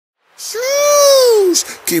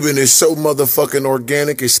Shoosh. Keeping it so motherfucking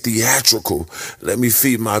organic, it's theatrical. Let me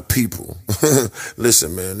feed my people.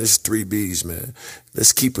 Listen, man, this 3Bs, man.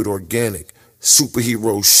 Let's keep it organic.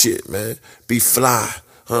 Superhero shit, man. Be fly,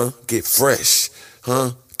 huh? Get fresh,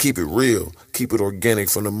 huh? Keep it real. Keep it organic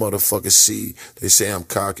from the motherfucking seed. They say I'm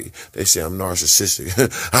cocky. They say I'm narcissistic.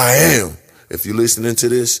 I am. If you're listening to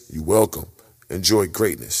this, you're welcome. Enjoy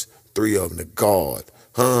greatness. 3 of them to God,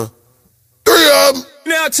 huh? 3 of them.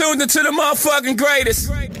 Now tuned into the motherfucking greatest.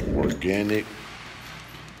 Organic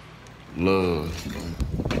love, man.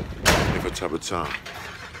 Different type of time.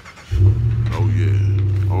 Oh yeah,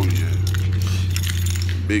 oh yeah.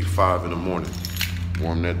 Big 5 in the morning.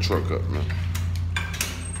 Warm that truck up, man.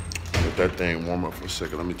 Let that thing warm up for a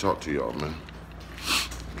second. Let me talk to y'all, man.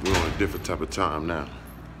 We're on a different type of time now.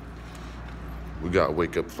 We gotta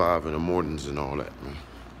wake up 5 in the mornings and all that, man.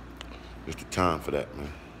 It's the time for that,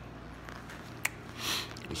 man.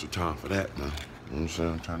 It's the time for that, man. You know what I'm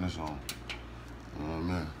saying? Turn this on. You know what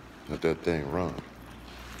I mean? Let that thing run.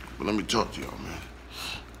 But let me talk to y'all, man.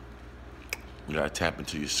 You gotta tap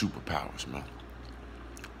into your superpowers, man.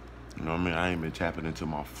 You know what I mean? I ain't been tapping into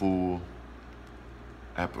my full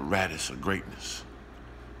apparatus of greatness.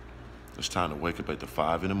 It's time to wake up at the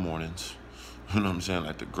 5 in the mornings. You know what I'm saying?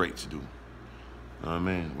 Like the greats do. You know what I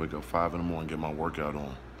mean? Wake up 5 in the morning, get my workout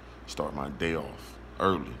on. Start my day off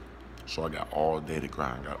early. So I got all day to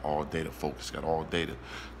grind, got all day to focus, got all day to, you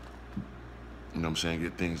know what I'm saying,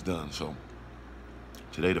 get things done. So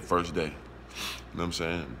today the first day, you know what I'm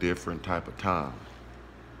saying, different type of time.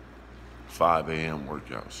 5 a.m.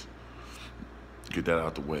 workouts. Get that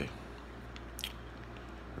out the way. You know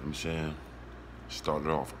what I'm saying? Started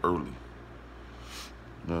off early.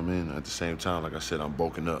 You know what I mean? At the same time, like I said, I'm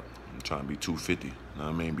bulking up. I'm trying to be 250. You know what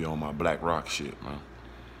I mean? Be on my black rock shit, man.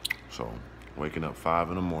 So waking up 5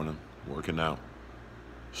 in the morning, working out,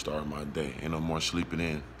 starting my day. Ain't no more sleeping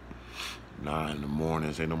in. 9 in the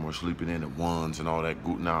mornings, ain't no more sleeping in at 1s and all that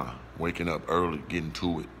good. Nah, waking up early, getting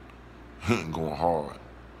to it, going hard.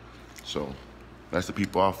 So that's the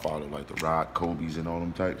people I follow, like the Rod Kobe's and all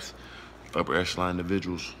them types. Upper echelon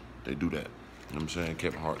individuals, they do that. You know what I'm saying?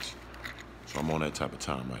 Kevin Hart's. So I'm on that type of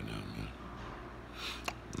time right now, man.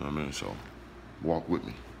 You know what I mean? So walk with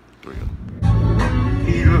me. 3 of them.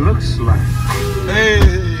 He looks like. Hey!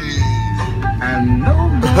 And no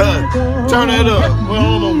matter Turn that up. Well, I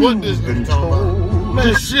don't know what this nigga talking about.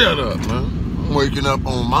 Man, shut up, man. I'm waking up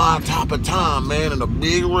on my type of time, man, and a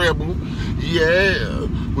big rebel. Yeah,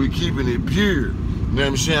 we keeping it pure. You know what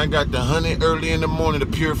I'm saying? I got the honey early in the morning to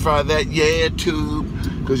purify that, yeah, tube.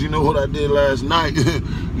 Because you know what I did last night?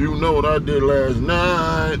 You know what I did last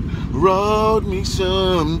night. Wrote me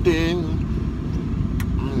something.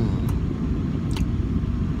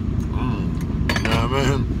 Nah,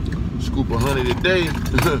 man. Scoop of honey today.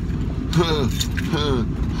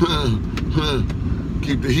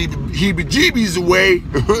 Keep the heebie-jeebies away.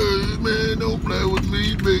 Man, don't play with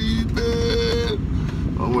me, baby.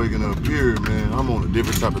 I'm waking up here, man. I'm on a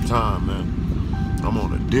different type of time, man. I'm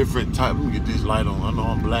on a different type. Let me get this light on. I know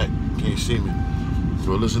I'm black. Can't see me.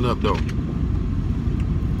 So listen up, though.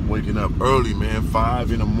 I'm waking up early, man.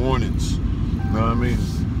 5 in the mornings. You know what I mean?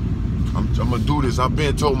 I'm gonna do this. I've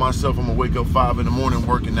been told myself I'm gonna wake up 5 in the morning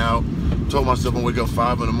working out. Told myself I'm gonna wake up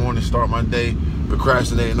 5 in the morning, start my day,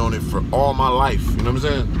 procrastinating on it for all my life. You know what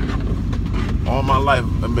I'm saying? All my life,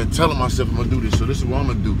 I've been telling myself I'm gonna do this. So this is what I'm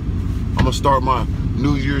gonna do. I'm gonna start my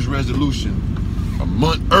New Year's resolution a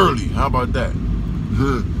month early. How about that?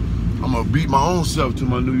 I'm gonna beat my own self to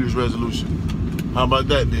my New Year's resolution. How about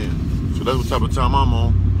that then? So that's what type of time I'm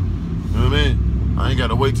on. You know what I mean? I ain't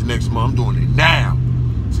gotta wait till next month. I'm doing it now.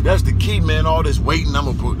 See, that's the key, man. All this waiting, I'm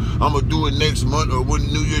gonna do it next month or when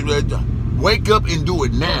New Year's resolution. Wake up and do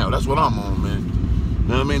it now. That's what I'm on, man. You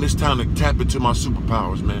know what I mean? It's time to tap into my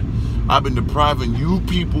superpowers, man. I've been depriving you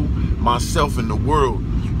people, myself, and the world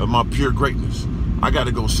of my pure greatness. I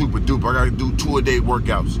gotta go super duper. I gotta do 2-a-day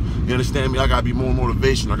workouts. You understand me? I gotta be more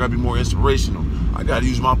motivational. I gotta be more inspirational. I gotta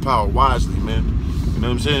use my power wisely, man. You know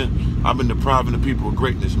what I'm saying? I've been depriving the people of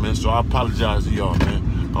greatness, man. So I apologize to y'all, man.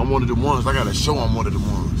 I'm one of the ones. I gotta show I'm one of the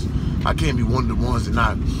ones. I can't be one of the ones that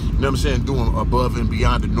not, you know what I'm saying, doing above and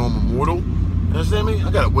beyond the normal mortal. You understand me? I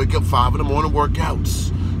gotta wake up 5 in the morning, workouts.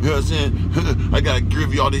 You know what I'm saying? I gotta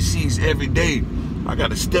give y'all these seeds every day. I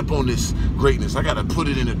gotta step on this greatness. I gotta put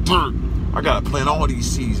it in the dirt. I gotta plant all these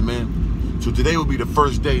seeds, man. So today will be the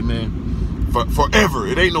first day, man. Forever.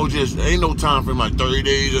 It ain't no time frame like 30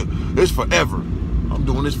 days. It's forever. I'm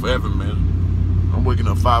doing this forever, man. I'm waking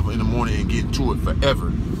up 5 in the morning and getting to it forever.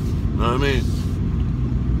 You know what I mean?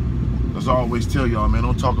 As I always tell y'all, man,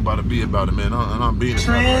 don't talk about it, be about it, man. And I'm being about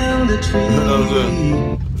it right now. You know what I'm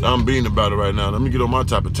saying? I'm being about it right now. Let me get on my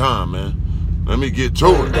type of time, man. Let me get to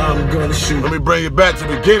it. I'm gonna shoot. Let me bring it back to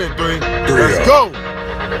the beginning, 3. Let's go.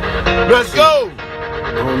 Let's go.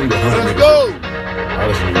 I don't need 100. Let's go. 3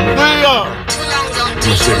 up.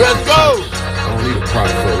 Let's go. I don't need a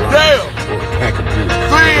product for a line. Damn. Or a pack of blue.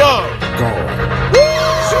 3 up. Gone.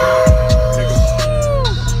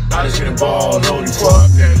 I just hit a ball, no you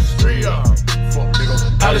fuck that. 3 up.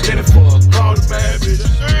 I just hit a fuck, call the bad bitch.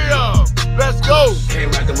 3 up. Let's go.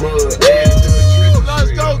 Came out the mud.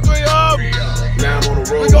 Let's go, 3 up. Now I'm on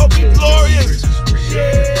the road. We gon' be glorious.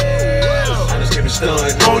 Yeah. I just hit a stun.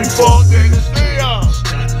 No you fuck that. 3 up.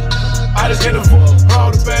 I just hit a fuck,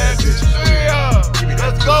 call the bad bitch. 3 up.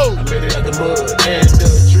 Let's go. I made it out the mud and the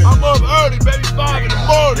trip. I'm up early, baby, 5 in the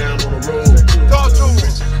morning. Now I'm on the road. Talk to me.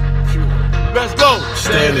 Let's go.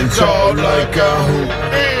 Standing tall like a hoop.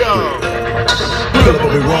 Yeah. Pull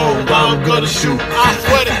up me wrong, I'm gonna shoot. I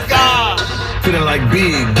swear to God. Feeling like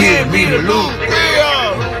big, give me the loot.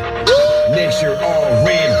 Yeah. Next year all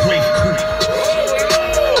red, great coupe.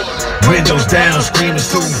 Windows down, screaming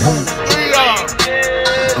super boot. Yeah.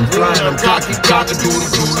 I'm flying, I'm cocky,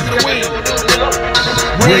 cock-a-doodle-doo.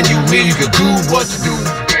 When you mean you can do what you do.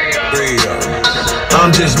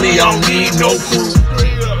 I'm just me, I don't need no crew.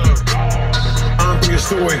 I'm for your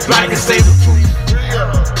story, like a saber truth.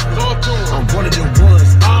 I'm one of them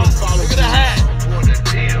ones, I don't follow. Look at the hat.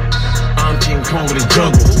 I'm King Kong in the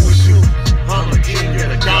jungle. I'm a king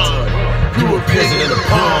and a god. You a peasant in a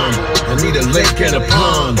pond. I need a lake and a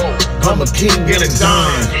pond. I'm a king and a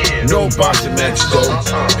dime. No boxing match though.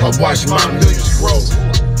 I watch my millions grow.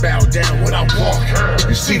 Bow down when I walk.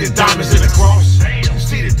 You see the diamonds in the cross. You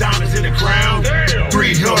see the diamonds in the crown.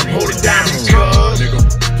 3 help hold it down. Cuz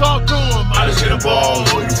Talk to him. I just hit a ball.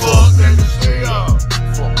 Oh, you fuck that. Yeah.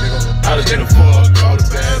 I just hit a fuck. Call the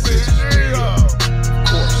bad bitch.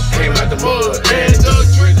 Yeah. Came out the mud. And the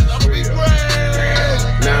trenches. I'm gonna be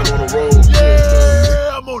great. Now I'm on the road.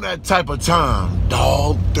 Yeah. I'm on that type of time.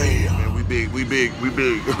 Dog damn. Man, we big.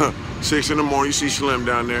 6 in the morning, you see Slim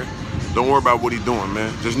down there. Don't worry about what he's doing,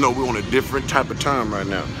 man. Just know we're on a different type of time right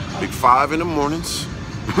now. Big 5 in the mornings.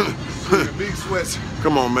 Big sweats.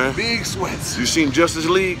 Come on, man. Big sweats. You seen Justice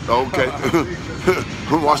League? Okay.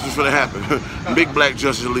 Watch this finna happen. Big black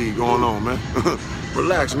Justice League going on, man.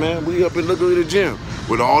 Relax, man. We up and look at the gym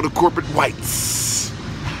with all the corporate whites.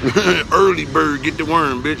 Early bird, get the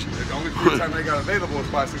worm, bitch. The only free time they got available is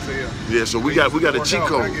 5, 6 a.m. Yeah, so we got a cheat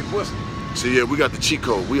code. So yeah, we got the cheat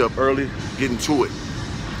code. We up early, getting to it.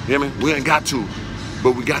 You know what I mean? We ain't got to,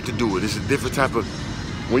 but we got to do it. It's a different type of,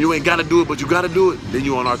 when you ain't got to do it, but you got to do it, then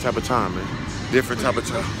you on our type of time, man. Different type of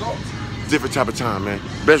time. Different type of time, man.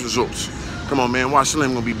 Best results. Come on, man. Watch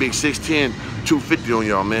Slim gonna be big 6'10", 250 on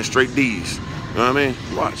y'all, man. Straight D's. You know what I mean?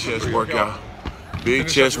 Watch chest workout. Big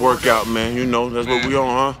chest workout, man. You know, that's what we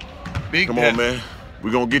on, huh? Big Come on, man. We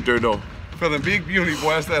gonna get there, though. Feeling big beauty,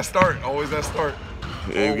 boy. That's that start. Always that start.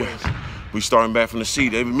 Yeah, we starting back from the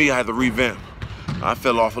seat. Even me, I had to revamp. I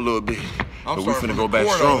fell off a little bit, but we finna go back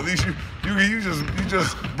strong. At least you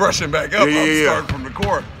just brushing back up. I'm starting from the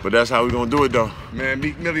core. But that's how we gonna do it, though. Man,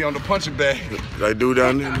 Meek Millie on the punching bag. That dude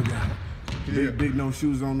down there. Big no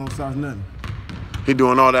shoes on, no socks, nothing. He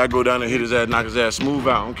doing all that. I go down there, hit his ass, knock his ass smooth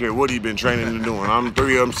out. I don't care what he been training and doing. I'm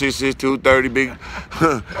 3 of them, 6'6", 230, big,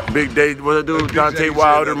 big day. What I do? Dante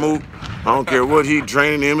Wilder move. I don't care what he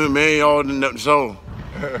training MMA, all the nothing. So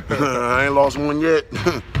I ain't lost one yet.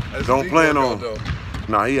 Don't plan on.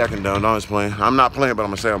 Nah, he acting dumb. I'm just playing. I'm not playing, but I'm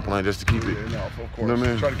gonna say I'm playing just to keep it. Yeah, no, of course. You know what I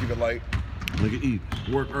mean? Try to keep it light. Look at E.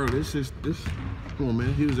 Work early. This. Come on,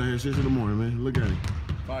 man. He was out here 6 in the morning, man. Look at him.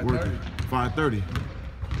 5:30. 5:30.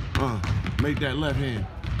 Make that left hand.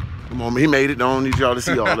 Come on, man. He made it. Don't need y'all to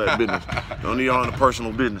see all that business. Don't need y'all in the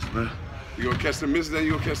personal business, man. You gonna catch some misses, then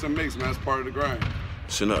you gonna catch some makes, man. That's part of the grind.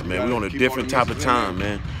 Listen up, man. We on a different type of time,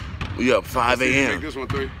 man. We up 5 Take a.m. this one,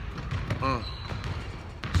 3.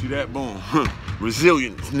 See that? Boom.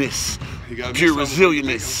 Resilientness. gotta Pure do something.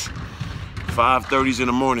 resilientness. 5:30s in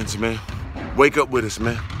the mornings, man. Wake up with us,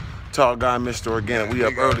 man. Tall guy, Mr. Organik. We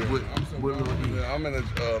up early with I'm in a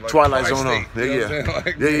like Twilight Zone on. state, you know what I'm saying?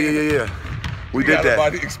 Like, Yeah. We did got a that.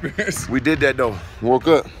 body experience. We did that though. Woke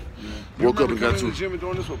up. You Woke up remember and got coming to to the it. gym and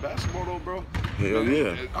doing this with basketball though, bro? Hell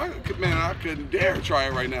yeah. I couldn't dare try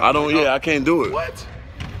it right now. I can't do it. What?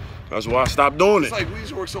 That's why I stopped doing It's it. like we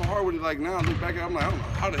used to work so hard with it. Like now, I look back at it, I'm like, I don't know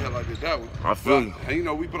how the hell I did that one. I feel you. And you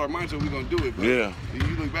know, we put our minds up, we gonna do it. But Yeah.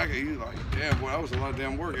 You look back at it, you like, damn, boy, that was a lot of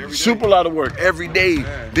damn work every day. Super lot of work every day.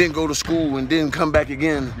 Man. Then go to school and then come back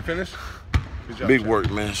again. You finished? Good job, Big Chad. work,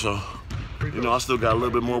 man. So, you know, I still got a little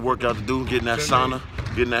bit more workout to do, getting that sauna.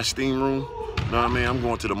 Get in that steam room. Know what I mean? I'm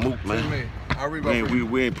going to the mook, man. I'll read my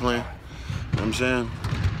We ain't playing. You know what I'm saying?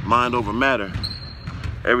 Mind over matter.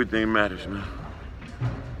 Everything matters, man.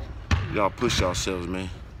 Y'all push yourselves, man.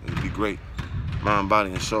 It'll be great. Mind,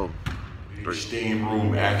 body, and soul. Steam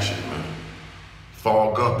room action, man.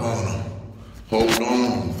 Fog up on them. Hold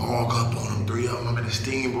on. Fog up on them. 3 of them in the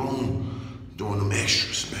steam room doing them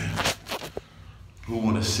extras, man. Who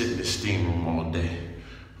want to sit in the steam room all day?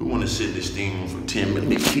 Who want to sit in the steam room for 10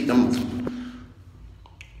 minutes?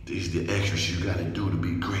 These are the extras you got to do to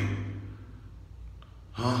be great.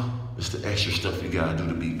 Huh? It's the extra stuff you got to do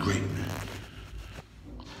to be great, man.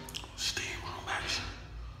 Steam room action.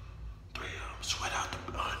 3 of them. Sweat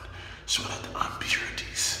out the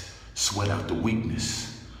impurities. Sweat out the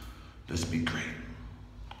weakness. Let's be great.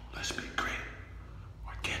 Let's be great.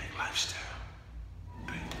 Organic lifestyle.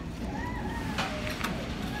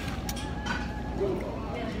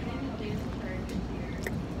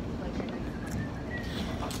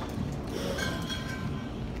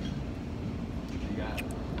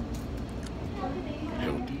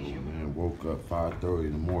 Woke up 5:30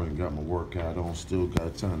 in the morning, got my workout on, still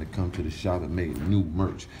got time to come to the shop and make new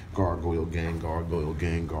merch. Gargoyle gang, gargoyle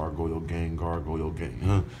gang, gargoyle gang, gargoyle gang,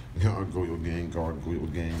 huh? Gargoyle gang, gargoyle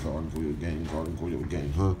gang, gargoyle gang, gargoyle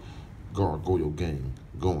gang, huh? Gargoyle gang,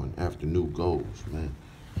 going after new goals, man.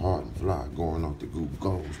 Hard and fly, going after good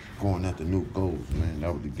goals, going after new goals, man.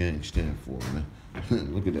 That what the gang stand for, man.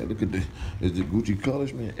 Look at that, look at that. It's the Gucci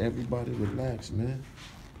colors, man. Everybody relax, man.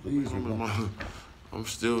 Please relax. I'm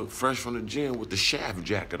still fresh from the gym with the shaft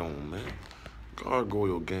jacket on, man.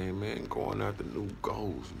 Gargoyle game, man. Going after new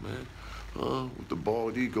goals, man. With the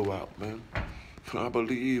bald ego out, man. I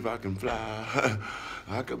believe I can fly.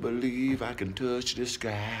 I can believe I can touch the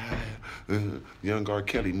sky. Young R.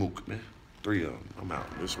 Kelly mook, man. 3 of them. I'm out.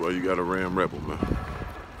 That's why you got a Ram Rebel, man.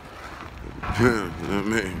 You know what I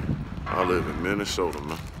mean? I live in Minnesota,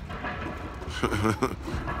 man.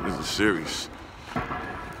 This is serious.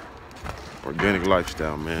 Organic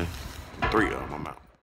lifestyle, man. 3 of them, I'm out.